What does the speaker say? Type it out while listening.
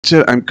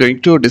lecture I'm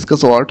going to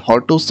discuss about how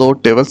to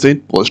sort tables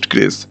in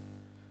Postgres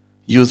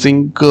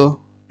using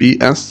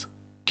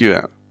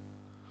PSQL.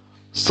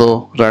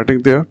 So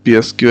writing there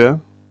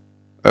PSQL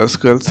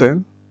SQL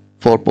cell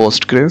for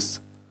Postgres.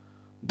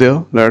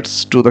 There,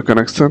 let's do the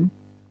connection.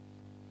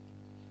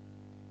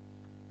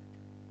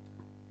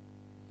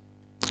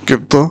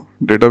 Give the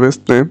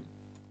database name,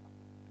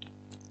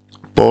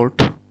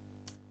 port,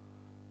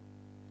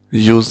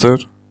 user,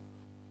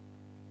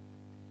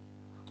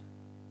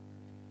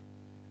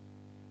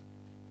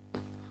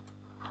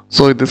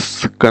 so it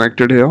is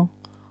connected here.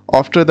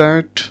 After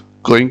that,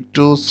 going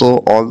to show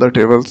all the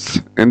tables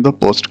in the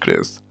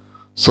Postgres.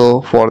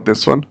 So for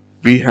this one,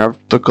 we have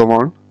the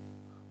command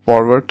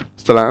forward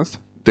slash,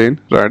 then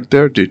write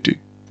there dt.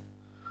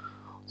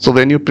 So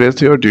when you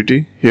press your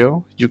dt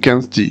here, you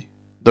can see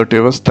the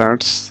tables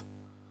that's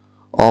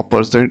are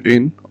present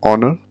in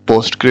honor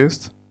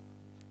Postgres.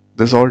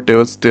 This all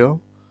tables there.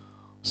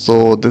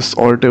 So this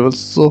all tables,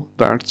 so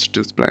that's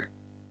displaying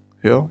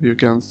here. You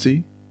can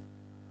see,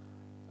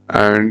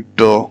 and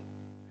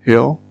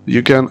here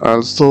you can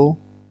also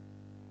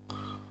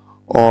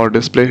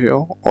display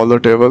here all the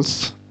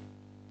tables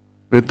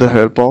with the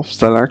help of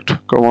select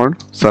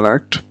command.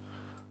 Select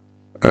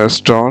a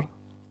star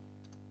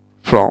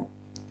from,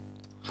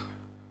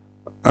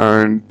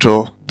 and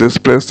this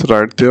place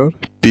right there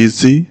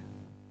pg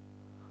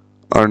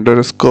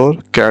underscore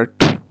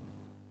catalog,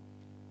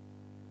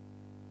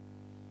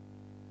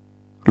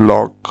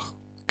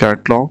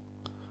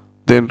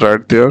 then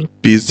right there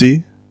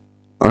pg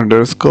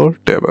underscore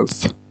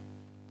tables,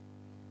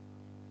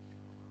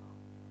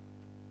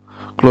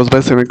 close by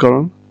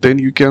semicolon. Then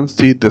you can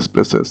see this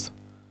places.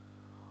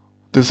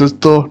 This is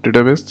the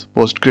database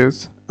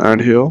Postgres, and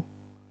here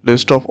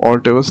list of all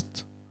tables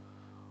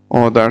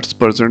that's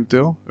present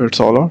there. It's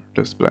all are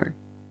displaying.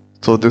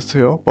 So this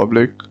here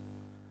public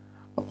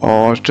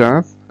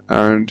tab,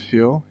 and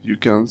here you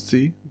can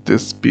see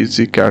this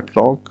pg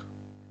catalog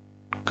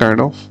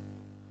kind of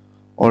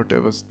all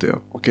tables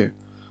there. Okay,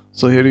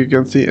 so here you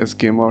can see a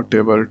schema,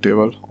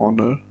 table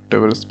owner,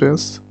 table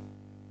space,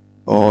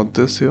 or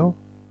this here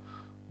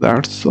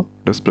that's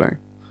displaying.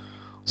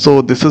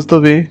 So this is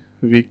the way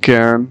we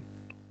can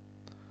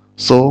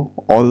show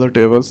all the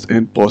tables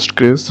in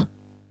Postgres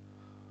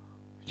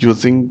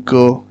using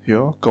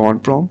here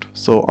command prompt.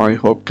 So I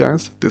hope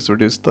guys this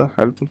video is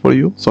helpful for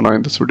you. So now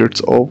in this video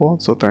it's over.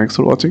 So thanks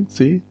for watching.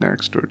 See you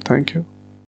next video. Thank you.